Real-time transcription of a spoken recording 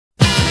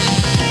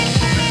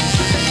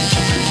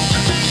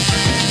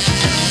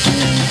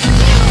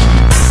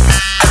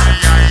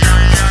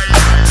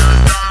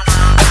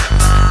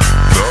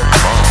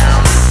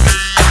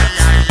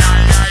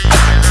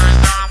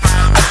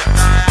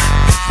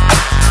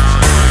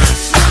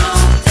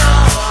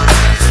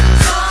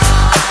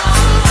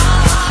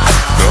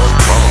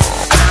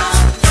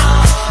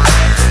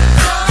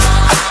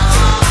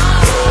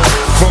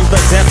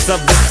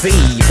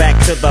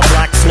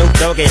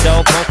Doggy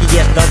Dogg, funky,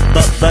 yes,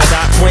 the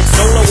doc went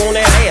solo on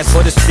that ass,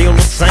 but it's still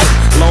the same.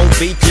 Long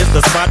Beach is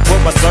the spot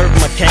where I serve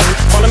my cane.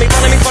 Follow me,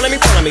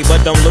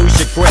 but don't lose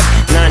your grip.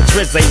 9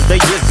 tris ain't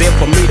the years there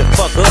for me to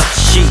fuck up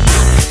shit.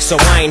 So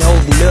I ain't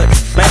holding nothing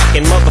back,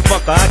 and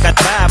motherfucker, I got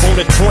 5 on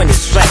the 20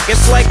 sack.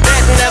 It's like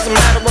that, and as a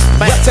matter of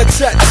fact,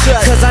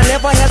 cause I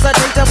never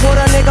hesitate to put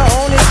a nigga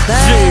on his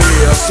back.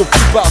 Yeah, so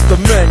keep out the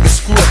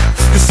manuscript.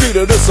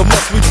 Consider this a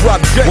must, we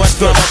drop gangsta.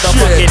 What's the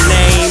motherfucking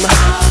name?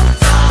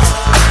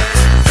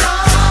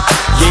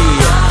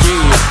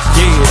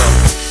 Yeah.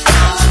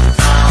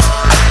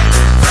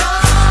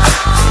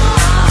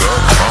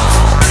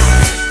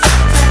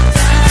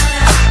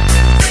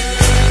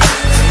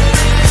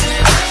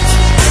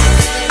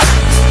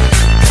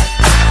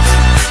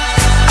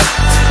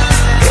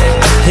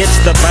 It's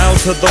the bow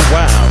to the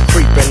wild,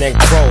 creeping and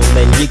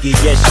crawling, Yiggy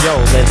yes yo,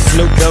 and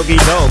Snoop Doggy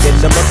Dogg in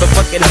the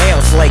motherfucking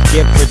house like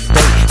every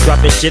day.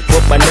 Dropping shit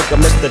with my nigga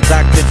Mr.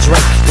 Dr. Dre.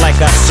 Like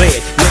I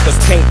said, niggas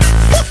can't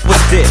fuck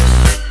with this,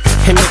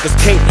 and niggas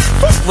can't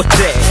fuck with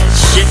that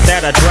shit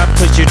that I drop,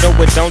 cause you know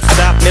it don't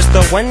stop. Mr.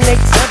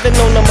 187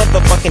 on the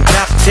motherfucking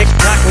top. Tick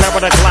tock, now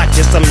with a Glock,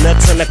 just some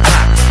nuts in the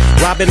cock.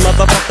 Robbing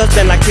motherfuckers,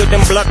 then I kill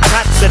them blood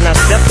cops. And I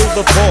step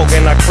through the fog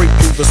and I creep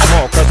through the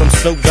small, cause I'm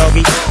Snoop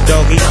Doggy,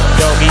 Doggy,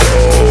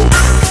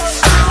 Doggy.